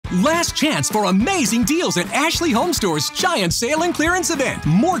Last chance for amazing deals at Ashley Home Store's giant sale and clearance event.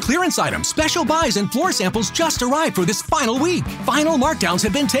 More clearance items, special buys, and floor samples just arrived for this final week. Final markdowns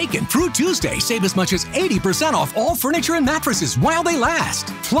have been taken. Through Tuesday, save as much as 80% off all furniture and mattresses while they last.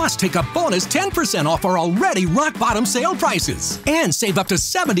 Plus, take a bonus 10% off our already rock-bottom sale prices. And save up to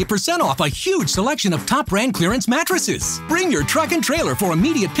 70% off a huge selection of top brand clearance mattresses. Bring your truck and trailer for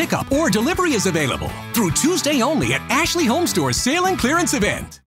immediate pickup or delivery is available. Through Tuesday only at Ashley Home Store's sale and clearance event.